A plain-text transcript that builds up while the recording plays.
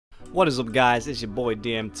What is up, guys? It's your boy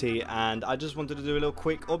DMT, and I just wanted to do a little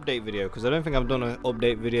quick update video because I don't think I've done an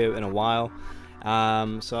update video in a while.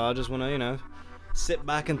 So I just want to, sit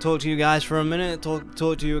back and talk to you guys for a minute,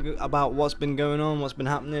 talk to you about what's been going on, what's been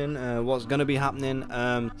happening, what's gonna be happening.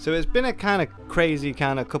 So it's been a kind of crazy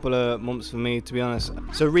couple of months for me, to be honest.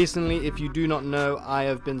 So recently, if you do not know, I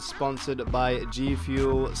have been sponsored by G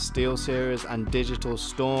Fuel, SteelSeries and Digital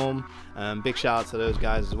Storm. Big shout out to those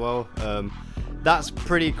guys as well. That's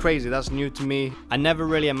pretty crazy. That's new to me. I never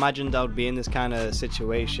really imagined I would be in this kind of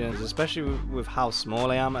situation, especially with how small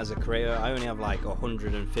I am as a creator. I only have like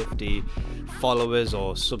 150 followers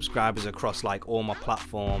or subscribers across like all my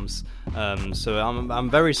platforms. So I'm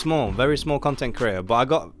very small content creator. But I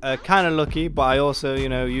got kind of lucky, but I also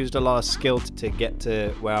used a lot of skill to get to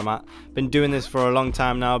where I'm at. Been doing this for a long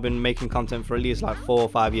time now. I've been making content for at least like 4 or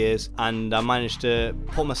 5 years, and I managed to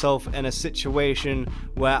put myself in a situation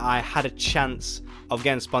where I had a chance of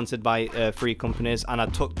getting sponsored by 3 companies, and I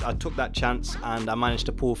took that chance and I managed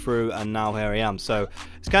to pull through, and now here I am. So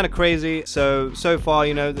it's kind of crazy. So far,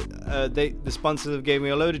 the sponsors have gave me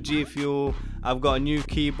a load of G Fuel. I've got a new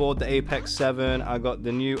keyboard, the Apex 7. I got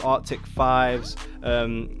the new Arctic 5s,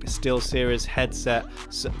 SteelSeries headset.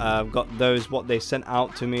 So, I've got those, what they sent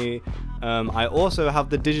out to me. I also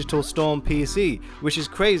have the Digital Storm PC, which is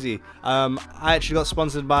crazy. I actually got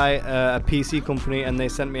sponsored by a PC company, and they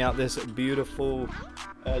sent me out this beautiful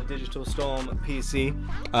Digital Storm PC.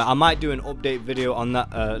 I might do an update video on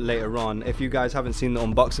that later on. If you guys haven't seen the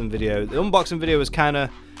unboxing video was kind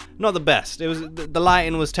of not the best. It was the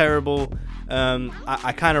lighting was terrible.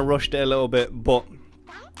 I kind of rushed it a little bit, but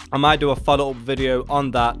I might do a follow-up video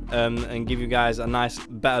on that and give you guys a nice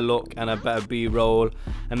better look and a better B-roll,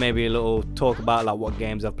 and maybe a little talk about like what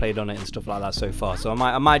games I've played on it and stuff like that so far. So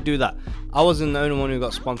I might do that. I wasn't the only one who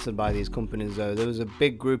got sponsored by these companies though. There was a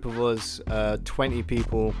big group of us, 20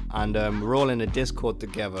 people, and we're all in a Discord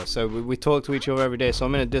together. So we talk to each other every day. So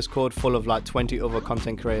I'm in a Discord full of like 20 other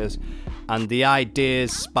content creators, and the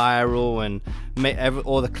ideas spiral and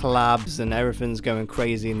all the collabs and everything's going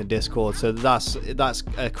crazy in the Discord. So that's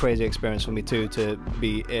a crazy experience for me too, to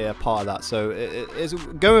be a part of that. So it's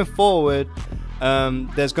going forward.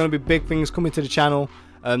 There's going to be big things coming to the channel.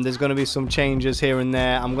 There's going to be some changes here and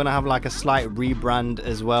there. I'm going to have like a slight rebrand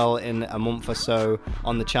as well in a month or so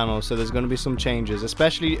on the channel. So there's going to be some changes,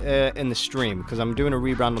 especially in the stream, because I'm doing a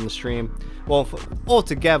rebrand on the stream. Well, all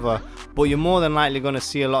together, but you're more than likely going to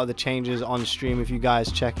see a lot of the changes on stream. If you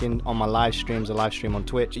guys check in on my live streams, a live stream on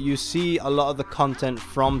Twitch, you see a lot of the content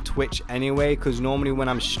from Twitch anyway, because normally when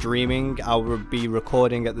I'm streaming, I'll be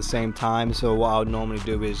recording at the same time. So what I would normally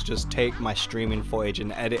do is just take my streaming footage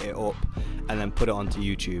and edit it up and then put it onto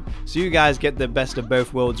YouTube. So you guys get the best of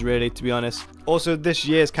both worlds, really, to be honest. Also, this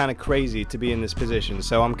year is kind of crazy to be in this position.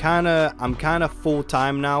 So I'm kind of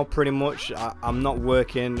full-time now, pretty much. I'm not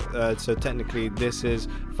working, so technically this is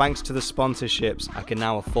thanks to the sponsorships. I can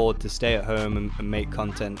now afford to stay at home and make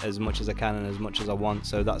content as much as I can and as much as I want.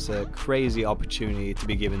 So that's a crazy opportunity to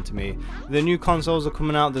be given to me. The new consoles are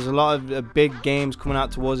coming out. There's a lot of big games coming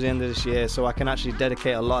out towards the end of this year, so I can actually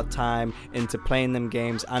dedicate a lot of time into playing them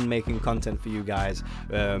games and making content for you guys,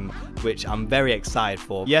 which I'm very excited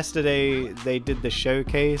for. Yesterday they did the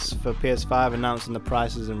showcase for PS5, announcing the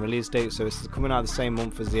prices and release dates. So it's coming out the same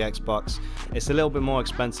month as the Xbox. It's a little bit more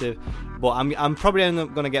expensive, but I'm probably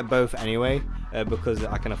going to get both anyway, because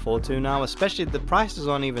I can afford to now. Especially the prices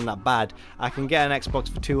aren't even that bad. I can get an Xbox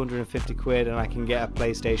for 250 quid and I can get a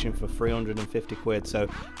PlayStation for 350 quid. So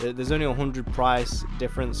there's only 100 price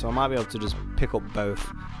difference, so I might be able to just pick up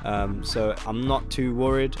both. So I'm not too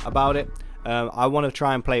worried about it. I want to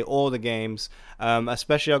try and play all the games,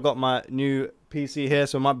 especially I've got my new PC here,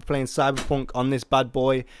 so I might be playing Cyberpunk on this bad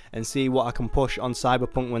boy and see what I can push on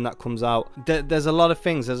Cyberpunk when that comes out. There's a lot of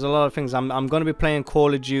things. I'm going to be playing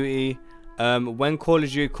Call of Duty. When Call of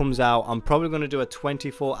Duty comes out, I'm probably going to do a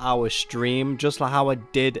 24-hour stream, just like how I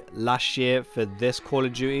did last year for this Call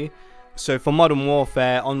of Duty. So for Modern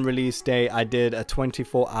Warfare, on release day, I did a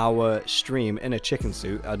 24-hour stream in a chicken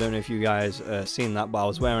suit. I don't know if you guys seen that, but I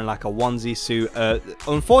was wearing like a onesie suit.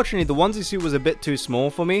 Unfortunately, the onesie suit was a bit too small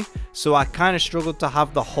for me, so I kind of struggled to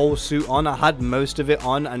have the whole suit on. I had most of it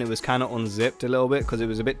on, and it was kind of unzipped a little bit because it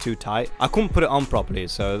was a bit too tight. I couldn't put it on properly,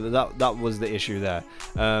 so that was the issue there.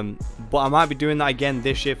 But I might be doing that again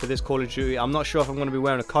this year for this Call of Duty. I'm not sure if I'm going to be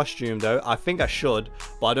wearing a costume though. I think I should,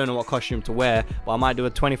 but I don't know what costume to wear. But I might do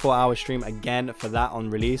a 24-hour stream again for that on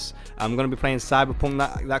release. I'm going to be playing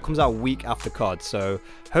Cyberpunk. That comes out week after COD, so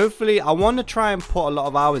hopefully I want to try and put a lot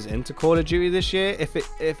of hours into Call of Duty this year. If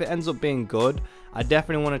it ends up being good, I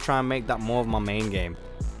definitely want to try and make that more of my main game,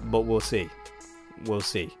 but we'll see.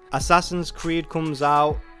 Assassin's Creed comes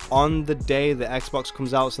out on the day the Xbox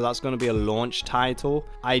comes out, so that's going to be a launch title.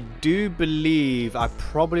 I do believe I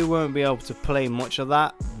probably won't be able to play much of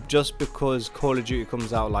that, just because Call of Duty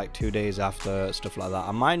comes out like 2 days after, stuff like that.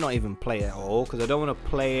 I might not even play it at all, because I don't want to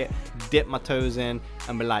play it, dip my toes in,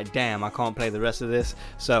 and be like, damn, I can't play the rest of this.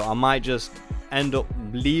 So I might just end up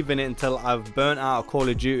leaving it until I've burnt out of Call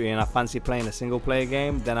of Duty and I fancy playing a single player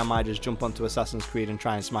game. Then I might just jump onto Assassin's Creed and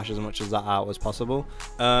try and smash as much of that out as possible.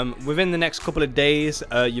 Within the next couple of days,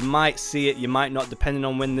 you might see it, you might not, depending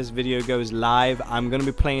on when this video goes live. I'm going to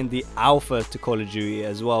be playing the alpha to Call of Duty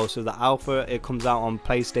as well. So the alpha, it comes out on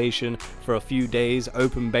PlayStation for a few days,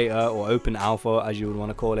 open beta or open alpha as you would want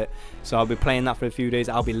to call it. So I'll be playing that for a few days.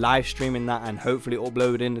 I'll be live streaming that and hopefully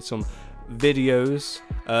uploading some videos.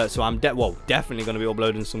 So I'm definitely going to be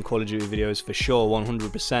uploading some Call of Duty videos for sure,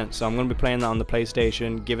 100%. So I'm going to be playing that on the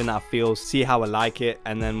PlayStation, giving that a feel, see how I like it,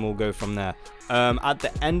 and then we'll go from there. At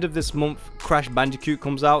the end of this month, Crash Bandicoot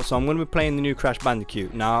comes out, so I'm going to be playing the new Crash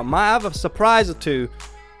Bandicoot. Now I might have a surprise or two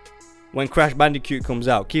when Crash Bandicoot comes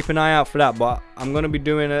out. Keep an eye out for that, but I'm going to be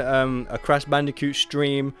doing a Crash Bandicoot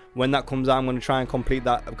stream when that comes out. I'm going to try and complete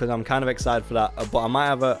that because I'm kind of excited for that, but I might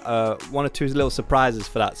have one or two little surprises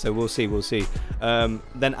for that, so we'll see.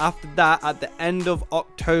 Then after that, at the end of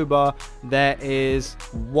October, there is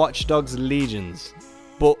Watch Dogs Legions,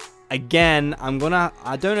 but again, I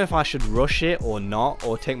don't know if I should rush it or not,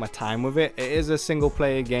 or take my time with it. It is a single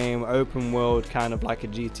player game, open world, kind of like a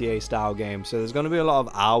GTA style game. So there's going to be a lot of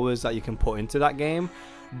hours that you can put into that game.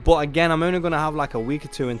 But again, I'm only going to have like a week or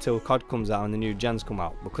two until COD comes out and the new gens come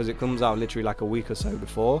out, because it comes out literally like a week or so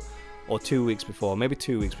before, or 2 weeks before, maybe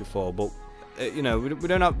 2 weeks before. But you know, we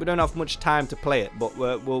don't have much time to play it, but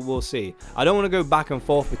we'll see. I don't want to go back and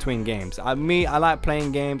forth between games. I like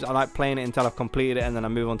playing games. I like playing it until I've completed it and then I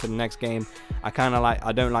move on to the next game. I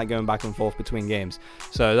don't like going back and forth between games.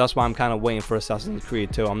 So that's why I'm kind of waiting for Assassin's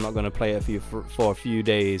Creed 2. I'm not going to play it for a few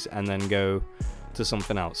days and then go to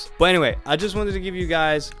something else. But anyway, I just wanted to give you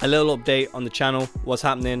guys a little update on the channel, what's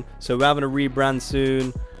happening. So we're having a rebrand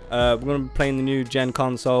soon. We're going to be playing the new gen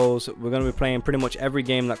consoles. We're going to be playing pretty much every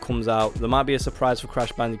game that comes out. There might be a surprise for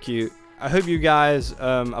Crash Bandicoot. I hope you guys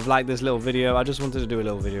have liked this little video. I just wanted to do a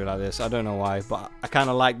little video like this. I don't know why, but I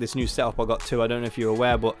kind of like this new setup I got too. I don't know if you're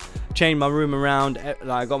aware, but I changed my room around.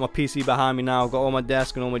 I got my PC behind me now. I've got all my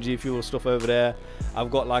desk and all my G Fuel stuff over there.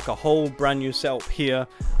 I've got like a whole brand new setup here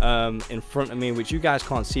in front of me, which you guys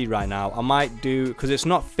can't see right now. I might do, because it's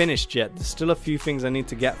not finished yet. There's still a few things I need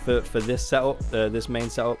to get for this setup, this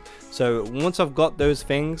main setup. So once I've got those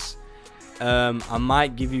things, I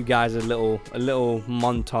might give you guys a little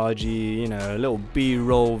montagey, you know, a little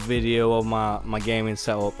B-roll video of my gaming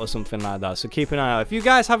setup or something like that. So keep an eye out. If you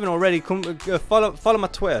guys haven't already, come follow my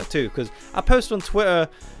Twitter too, because I post on Twitter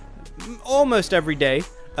almost every day.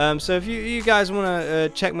 So if you guys want to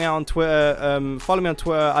check me out on Twitter, follow me on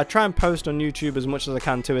Twitter. I try and post on YouTube as much as I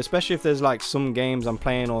can too, especially if there's like some games I'm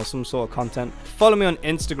playing or some sort of content. Follow me on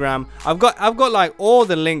Instagram. I've got like all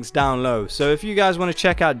the links down low. So if you guys want to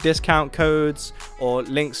check out discount codes or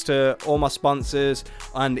links to all my sponsors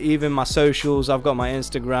and even my socials, I've got my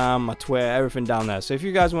Instagram, my Twitter, everything down there. So if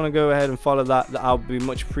you guys want to go ahead and follow that, I'll be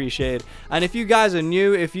much appreciated. And if you guys are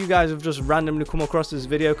new, if you guys have just randomly come across this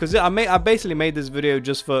video, because I basically made this video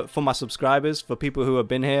just for my subscribers, for people who have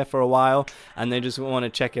been here for a while and they just want to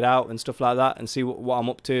check it out and stuff like that and see what I'm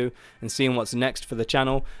up to and seeing what's next for the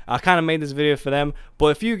channel. I kind of made this video for them. But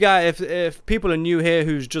if you guys, if people are new here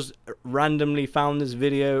who's just randomly found this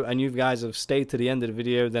video and you guys have stayed to the end of the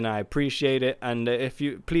video, then I appreciate it. And if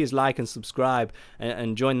you please like and subscribe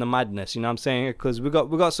and join the madness, you know what I'm saying? Because we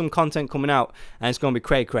got some content coming out and it's gonna be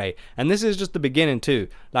cray. And this is just the beginning too.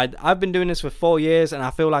 Like, I've been doing this for 4 years and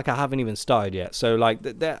I feel like I haven't even started yet. So like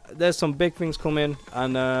there's some big things coming,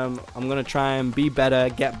 and I'm gonna try and be better,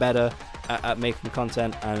 get better at making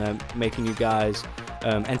content and making you guys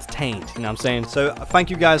entertained, you know what I'm saying? So thank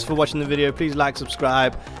you guys for watching the video. Please like,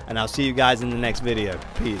 subscribe, and I'll see you guys in the next video.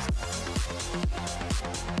 Peace.